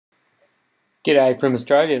G'day from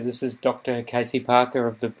Australia. This is Dr. Casey Parker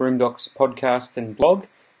of the Broomdocs podcast and blog,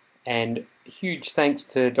 and huge thanks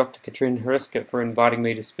to Dr. Katrin Hruska for inviting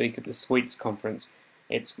me to speak at the SWEETS conference.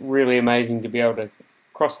 It's really amazing to be able to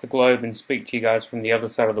cross the globe and speak to you guys from the other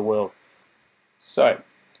side of the world. So,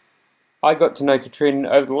 I got to know Katrin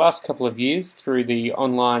over the last couple of years through the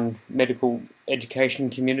online medical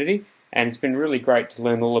education community, and it's been really great to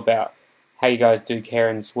learn all about how you guys do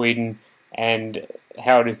care in Sweden and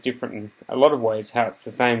how it is different in a lot of ways, how it's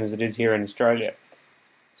the same as it is here in Australia.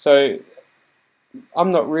 So,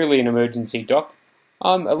 I'm not really an emergency doc.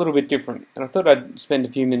 I'm a little bit different, and I thought I'd spend a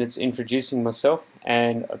few minutes introducing myself,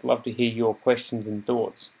 and I'd love to hear your questions and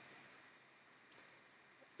thoughts.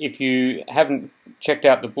 If you haven't checked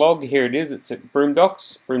out the blog, here it is. It's at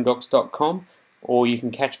Broomdocs, broomdocs.com, or you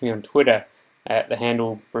can catch me on Twitter at the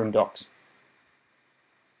handle Broomdocs.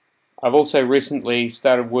 I've also recently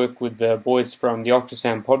started work with the boys from the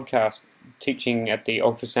Ultrasound podcast, teaching at the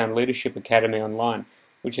Ultrasound Leadership Academy online,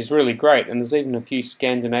 which is really great, and there's even a few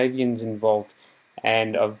Scandinavians involved,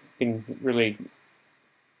 and I've been really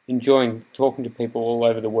enjoying talking to people all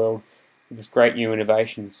over the world with this great new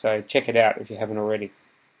innovation, so check it out if you haven't already.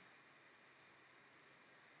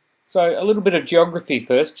 So a little bit of geography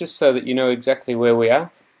first, just so that you know exactly where we are.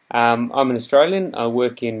 I'm an Australian. I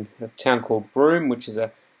work in a town called Broome, which is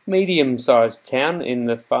a medium-sized town in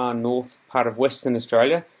the far north part of Western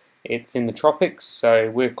Australia. It's in the tropics, so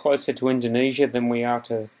we're closer to Indonesia than we are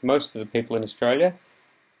to most of the people in Australia.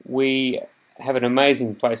 We have an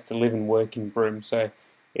amazing place to live and work in Broome, so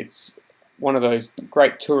it's one of those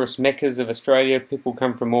great tourist meccas of Australia. People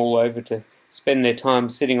come from all over to spend their time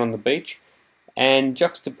sitting on the beach, and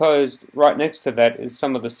juxtaposed right next to that is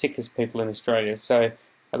some of the sickest people in Australia. So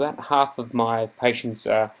about half of my patients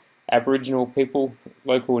are Aboriginal people,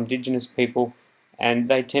 local Indigenous people, and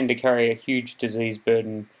they tend to carry a huge disease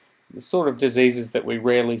burden, the sort of diseases that we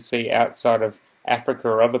rarely see outside of Africa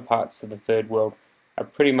or other parts of the third world are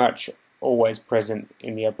pretty much always present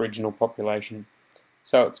in the Aboriginal population.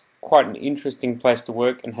 So it's quite an interesting place to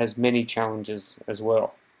work and has many challenges as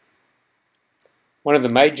well. One of the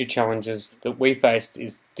major challenges that we faced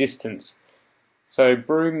is distance. So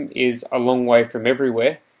Broome is a long way from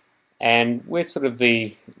everywhere, and we're sort of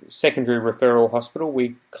the secondary referral hospital.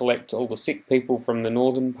 We collect all the sick people from the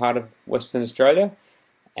northern part of Western Australia,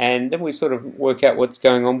 and then we sort of work out what's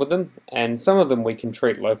going on with them, and some of them we can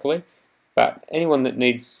treat locally, but anyone that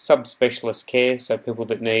needs subspecialist care, so people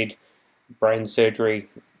that need brain surgery,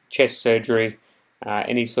 chest surgery,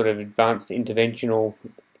 any sort of advanced interventional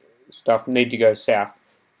stuff, need to go south,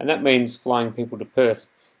 and that means flying people to Perth,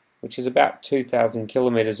 which is about 2,000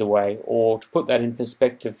 kilometres away, or to put that in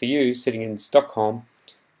perspective for you, sitting in Stockholm,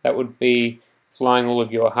 that would be flying all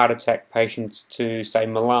of your heart attack patients to, say,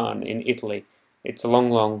 Milan in Italy. It's a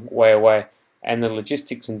long, long way away, and the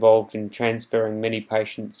logistics involved in transferring many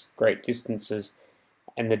patients great distances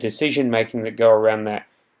and the decision making that go around that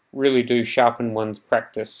really do sharpen one's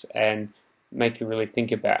practice and make you really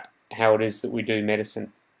think about how it is that we do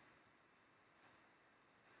medicine.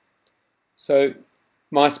 So,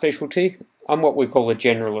 my specialty, I'm what we call a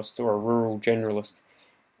generalist or a rural generalist,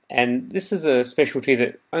 and this is a specialty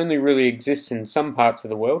that only really exists in some parts of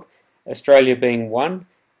the world, Australia being one.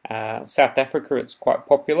 South Africa, it's quite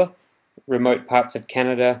popular, remote parts of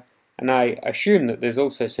Canada, and I assume that there's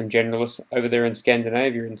also some generalists over there in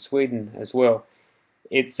Scandinavia and Sweden as well.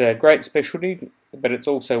 It's a great specialty, but it's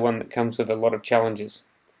also one that comes with a lot of challenges.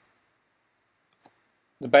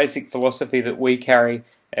 The basic philosophy that we carry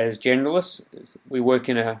as generalists is we work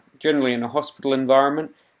generally in a hospital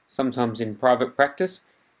environment, sometimes in private practice,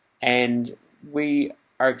 and we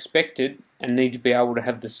are expected and need to be able to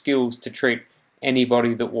have the skills to treat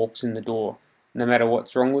anybody that walks in the door, no matter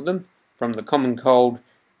what's wrong with them, from the common cold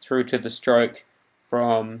through to the stroke,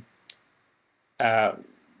 from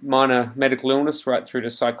minor medical illness right through to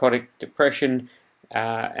psychotic depression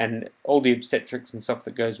and all the obstetrics and stuff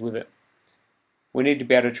that goes with it. We need to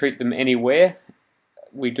be able to treat them anywhere.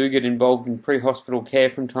 We do get involved in pre-hospital care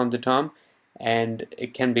from time to time, and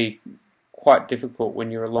it can be quite difficult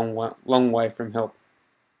when you're a long way from help.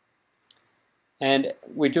 And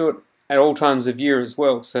we do it at all times of year as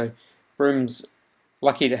well, so Broome's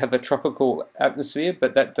lucky to have a tropical atmosphere,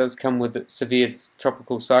 but that does come with severe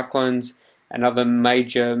tropical cyclones and other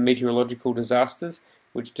major meteorological disasters,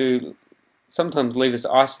 which do sometimes leave us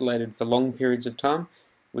isolated for long periods of time,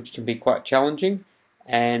 which can be quite challenging,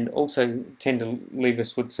 and also tend to leave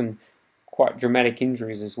us with some quite dramatic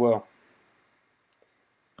injuries as well.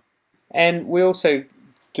 And we also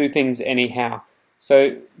do things anyhow.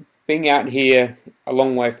 So being out here a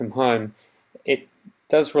long way from home, it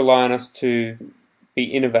does rely on us to be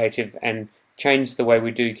innovative and change the way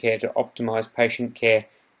we do care to optimize patient care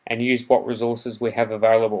and use what resources we have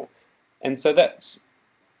available. And so that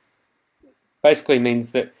basically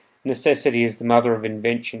means that necessity is the mother of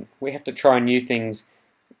invention. We have to try new things,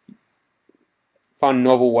 find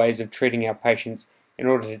novel ways of treating our patients in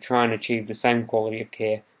order to try and achieve the same quality of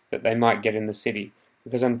care that they might get in the city.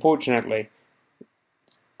 Because unfortunately,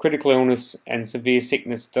 critical illness and severe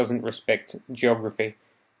sickness doesn't respect geography.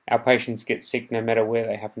 Our patients get sick no matter where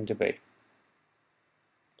they happen to be.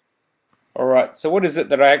 Alright, so what is it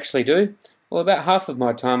that I actually do? Well, about half of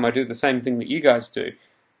my time I do the same thing that you guys do.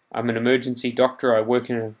 I'm an emergency doctor. I work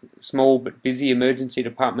in a small but busy emergency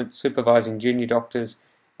department supervising junior doctors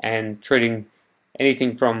and treating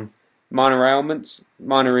anything from minor ailments,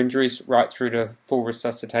 minor injuries, right through to full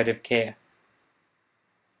resuscitative care.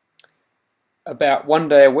 About 1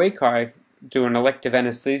 day a week I do an elective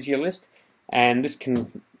anesthesia list, and this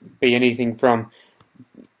can be anything from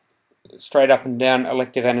straight up and down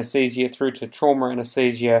elective anesthesia through to trauma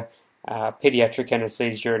anesthesia, pediatric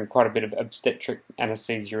anesthesia, and quite a bit of obstetric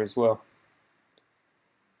anesthesia as well.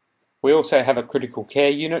 We also have a critical care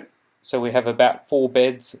unit, so we have about 4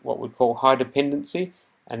 beds, what we call high dependency,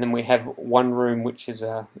 and then we have one room which is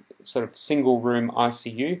a sort of single room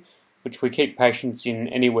ICU, which we keep patients in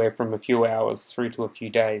anywhere from a few hours through to a few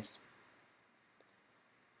days.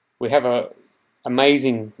 We have an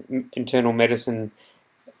amazing internal medicine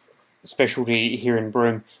specialty here in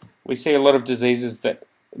Broome. We see a lot of diseases that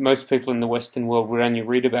most people in the Western world would only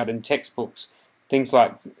read about in textbooks, things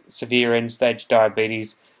like severe end-stage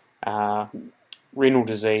diabetes, renal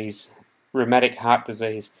disease, rheumatic heart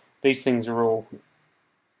disease. These things are all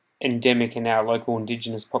endemic in our local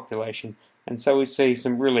Indigenous population, and so we see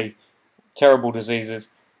some really terrible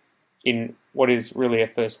diseases in what is really a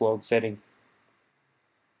first world setting.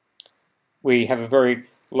 We have a very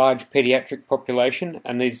large pediatric population,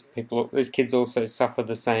 and these kids also suffer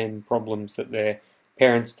the same problems that their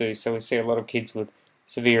parents do, so we see a lot of kids with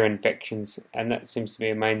severe infections, and that seems to be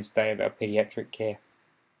a mainstay of our pediatric care.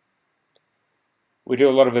 We do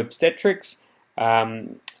a lot of obstetrics.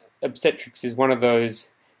 Obstetrics is one of those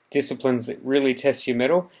disciplines that really tests your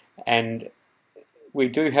mettle, and we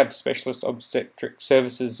do have specialist obstetric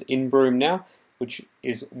services in Broome now, which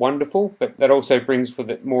is wonderful, but that also brings with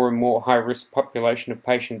it more and more high-risk population of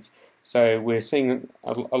patients. So we're seeing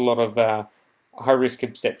a lot of high-risk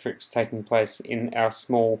obstetrics taking place in our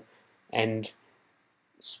small and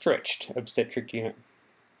stretched obstetric unit.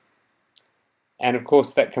 And of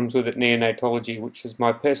course that comes with it neonatology, which is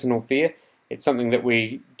my personal fear. It's something that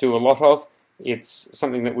we do a lot of. It's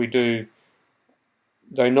something that we do,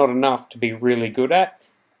 though not enough, to be really good at.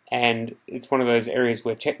 And it's one of those areas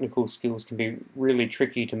where technical skills can be really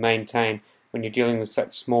tricky to maintain when you're dealing with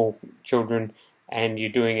such small children and you're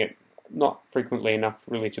doing it not frequently enough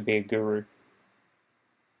really to be a guru.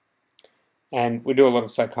 And we do a lot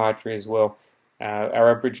of psychiatry as well. Our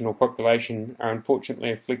Aboriginal population are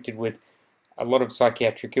unfortunately afflicted with a lot of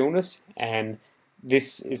psychiatric illness, and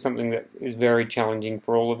this is something that is very challenging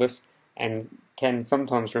for all of us and can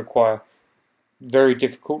sometimes require very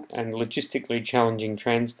difficult and logistically challenging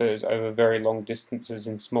transfers over very long distances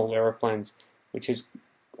in small aeroplanes, which is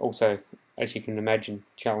also, as you can imagine,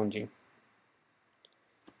 challenging.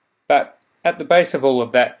 But at the base of all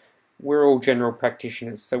of that, we're all general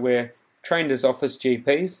practitioners, so we're trained as office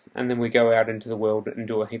GPs, and then we go out into the world and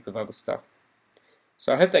do a heap of other stuff.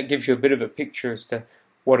 So I hope that gives you a bit of a picture as to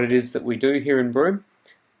what it is that we do here in Broome.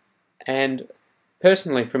 And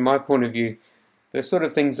personally, from my point of view, the sort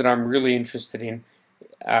of things that I'm really interested in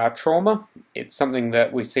are trauma. It's something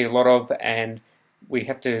that we see a lot of and we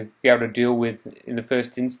have to be able to deal with in the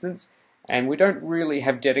first instance. And we don't really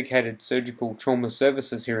have dedicated surgical trauma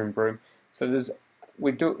services here in Broome. So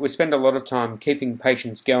we spend a lot of time keeping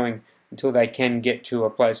patients going until they can get to a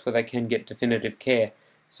place where they can get definitive care.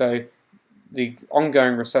 So the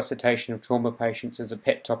ongoing resuscitation of trauma patients is a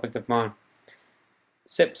pet topic of mine.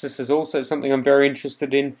 Sepsis is also something I'm very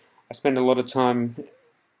interested in. I spend a lot of time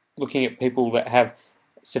looking at people that have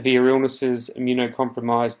severe illnesses,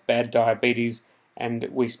 immunocompromised, bad diabetes, and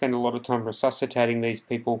we spend a lot of time resuscitating these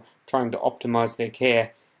people, trying to optimize their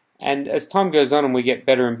care. And as time goes on and we get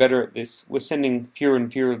better and better at this, we're sending fewer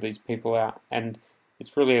and fewer of these people out, and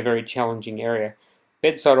it's really a very challenging area.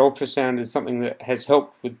 Bedside ultrasound is something that has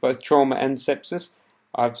helped with both trauma and sepsis.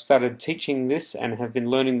 I've started teaching this and have been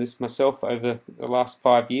learning this myself over the last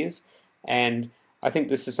 5 years, and I think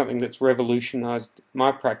this is something that's revolutionized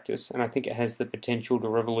my practice, and I think it has the potential to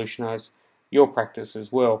revolutionize your practice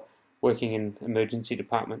as well, working in emergency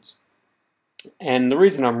departments. And the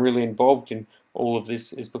reason I'm really involved in all of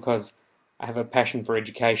this is because I have a passion for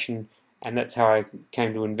education and that's how I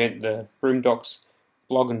came to invent the Broom Docs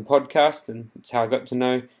blog and podcast, and it's how I got to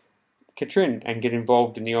know Katrin and get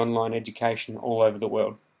involved in the online education all over the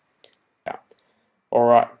world. Yeah.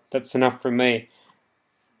 Alright, that's enough from me.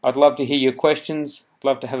 I'd love to hear your questions. I'd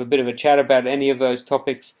love to have a bit of a chat about any of those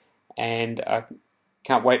topics, and I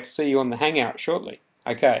can't wait to see you on the Hangout shortly.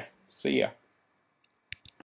 Okay, see ya.